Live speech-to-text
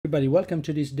Everybody, welcome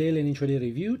to this daily intraday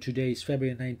review. Today is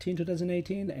February 19,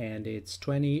 2018, and it's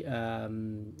 20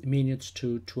 minutes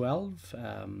to 12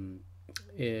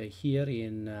 here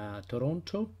in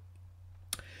Toronto,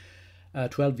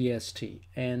 12 VST.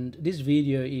 And this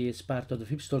video is part of the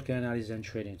FibStalker analysis and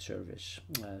trading service.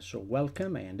 So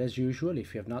welcome, and as usual,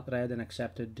 if you have not read and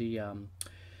accepted the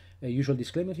usual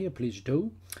disclaimer here, please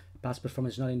do. Past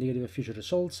performance is not indicative of future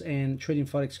results, and trading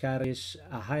forex carries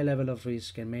a high level of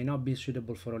risk and may not be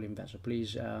suitable for all investors.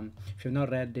 Please, if you've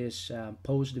not read this,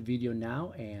 pause the video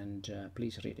now and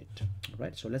please read it. All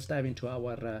right, so let's dive into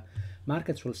our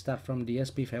markets. We'll start from the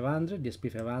SP 500. The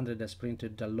SP 500 has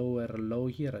printed a lower low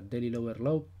here, a daily lower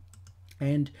low,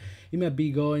 and it may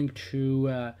be going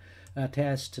to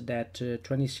test that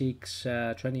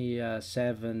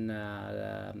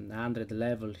 2700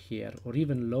 level here, or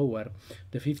even lower,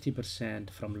 the 50%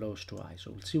 from lows to highs.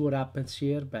 So we'll see what happens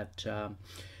here, but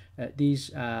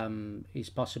this is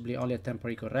possibly only a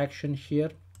temporary correction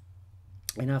here,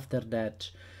 and after that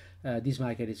this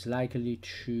market is likely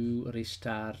to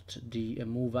restart the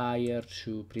move higher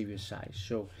to previous highs.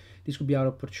 So this could be our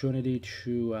opportunity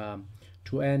to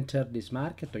enter this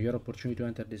market, or your opportunity to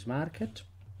enter this market.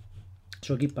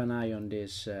 So keep an eye on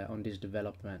this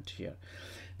development here.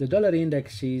 The dollar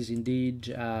index is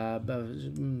indeed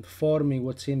forming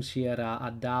what seems here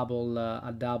a double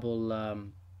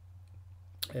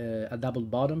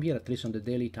bottom here, at least on the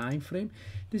daily time frame.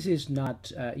 This is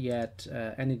not yet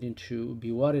anything to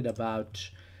be worried about.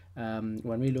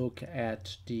 When we look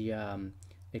at the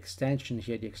extension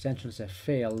here, the extensions have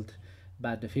failed,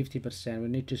 but the 50%, we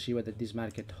need to see whether this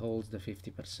market holds the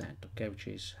 50%, okay, which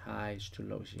is highs to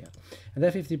lows here. And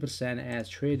that 50% has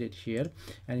traded here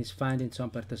and is finding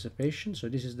some participation. So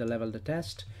this is the level to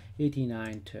test,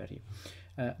 89.30.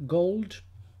 Gold,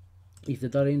 if the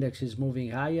dollar index is moving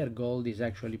higher, gold is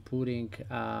actually putting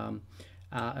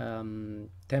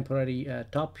temporary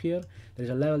top here. There's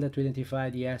a level that we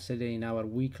identified yesterday in our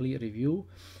weekly review,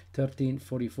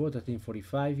 1344,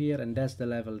 1345 here, and that's the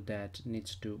level that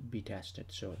needs to be tested.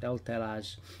 So that will tell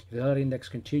us if the dollar index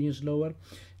continues lower,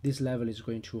 this level is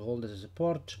going to hold as a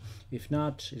support. If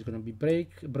not, it's going to be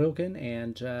broken,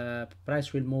 and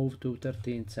price will move to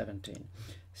 1317.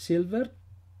 Silver,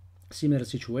 similar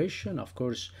situation, of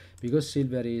course, because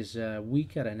silver is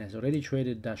weaker and has already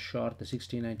traded that short, the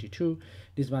 1692.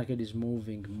 This market is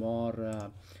moving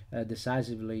more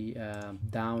decisively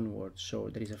downwards. So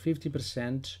there is a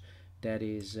 50% that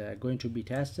is going to be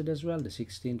tested as well, the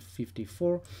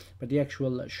 1654, but the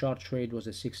actual short trade was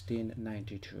the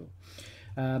 1692.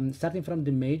 Starting from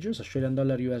the majors, Australian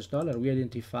dollar, US dollar, we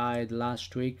identified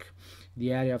last week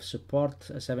the area of support,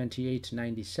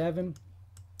 78.97.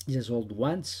 This has held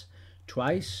once,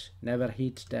 twice, never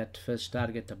hit that first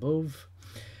target above,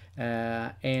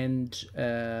 and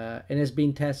has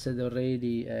been tested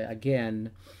already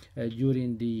again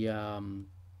during the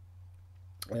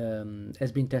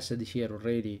has been tested here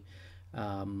already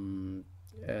in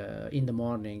the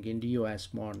morning, in the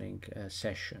US morning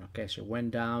session. Okay, so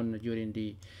went down during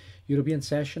the European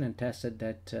session and tested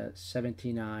that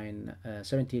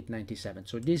 78.97.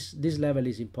 So this level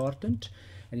is important,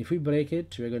 and if we break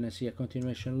it, we're going to see a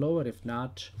continuation lower. If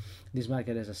not, this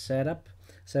market has a setup,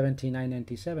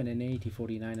 79.97 and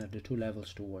 80.49 are the two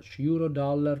levels to watch. Euro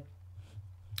dollar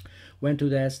went to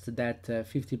test that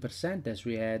 50% as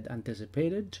we had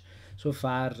anticipated. So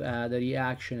far the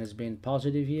reaction has been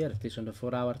positive here, at least on the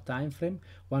 4-hour time frame,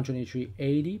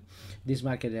 123.80. This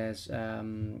market has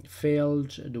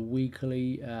failed the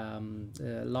weekly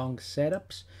long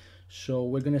setups. So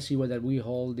we're going to see whether we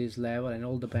hold this level, and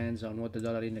all depends on what the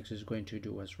dollar index is going to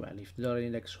do as well. If the dollar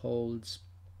index holds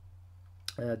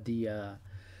the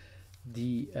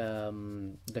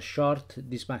short,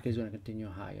 this market is going to continue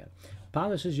higher.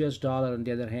 Pound versus US dollar, on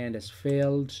the other hand, has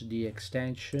failed the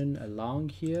extension along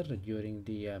here during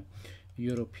the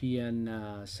European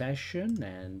session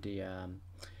and the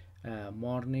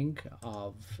morning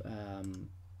of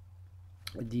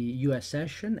the US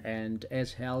session, and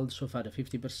has held so far the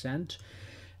 50%,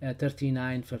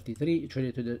 39.33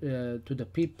 traded to the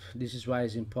pip. This is why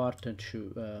it's important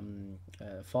to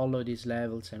follow these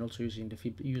levels, and also use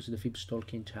the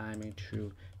FibStalking timing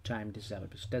to time this level,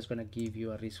 because that's going to give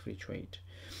you a risk-free trade.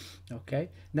 Okay,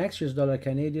 next, US dollar,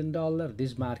 Canadian dollar.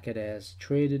 This market has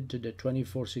traded to the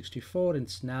 24.64 and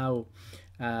it's now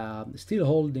still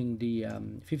holding the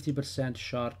 50%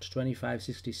 short,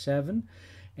 25.67.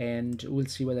 And we'll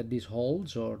see whether this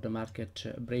holds or the market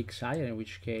breaks higher, in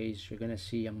which case you're going to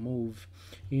see a move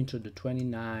into the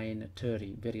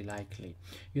 29.30, very likely.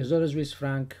 US dollar, Swiss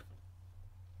franc,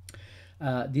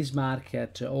 This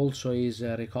market also is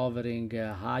recovering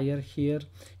higher here.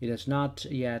 It has not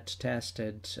yet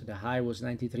tested, the high was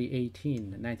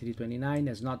 93.18, 93.29,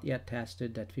 has not yet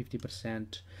tested that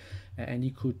 50%, and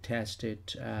it could test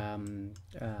it in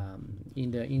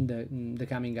the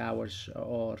coming hours,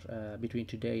 or between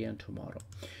today and tomorrow.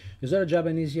 The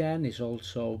Japanese yen is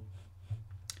also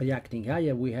reacting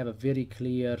higher. We have a very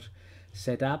clear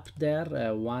setup there,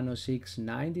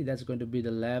 106.90. That's going to be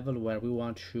the level where we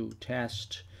want to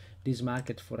test this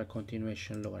market for a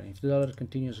continuation lower. If the dollar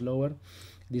continues lower,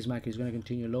 this market is going to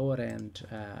continue lower, and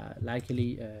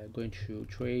likely going to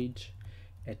trade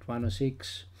at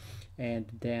 106, and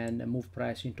then move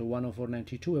price into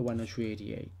 104.92 and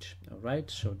 103.88. all right,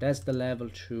 so that's the level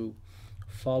to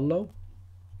follow,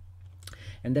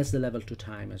 and that's the level to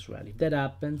time as well. If that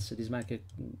happens, this market,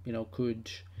 you know, could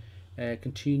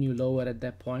continue lower at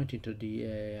that point into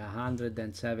the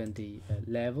 170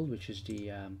 level, which is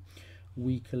the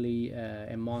weekly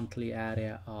and monthly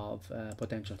area of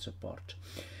potential support.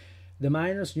 The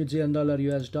minus, New Zealand dollar,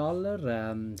 US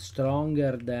dollar,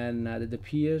 stronger than the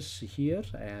peers here,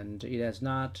 and it has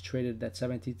not traded at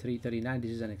 73.39.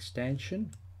 This is an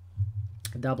extension,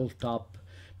 double top,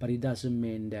 but it doesn't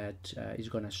mean that it's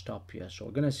going to stop here. So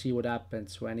we're going to see what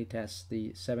happens when it tests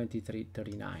the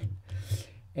 73.39.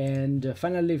 And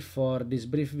finally, for this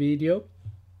brief video,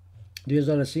 the US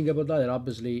dollar, Singapore dollar,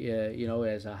 obviously you know,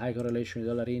 has a high correlation with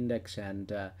the dollar index,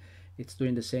 and it's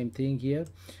doing the same thing here.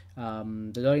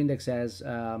 The dollar index has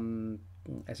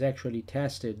actually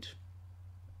tested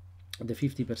the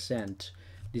 50%.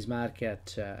 This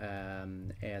market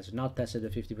has not tested the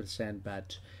 50%,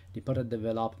 but the important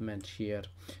development here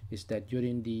is that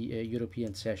during the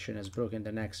European session has broken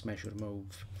the next measure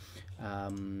move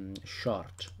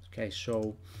short. Okay,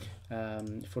 so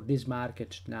for this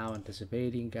market now,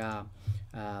 anticipating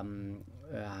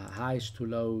highs to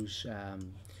lows, you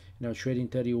know, trading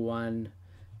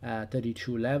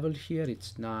 32 level here,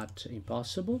 it's not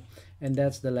impossible, and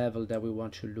that's the level that we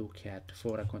want to look at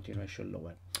for a continuation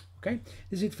lower. Okay,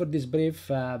 this is it for this brief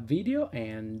video,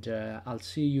 and I'll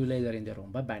see you later in the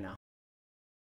room. Bye bye now.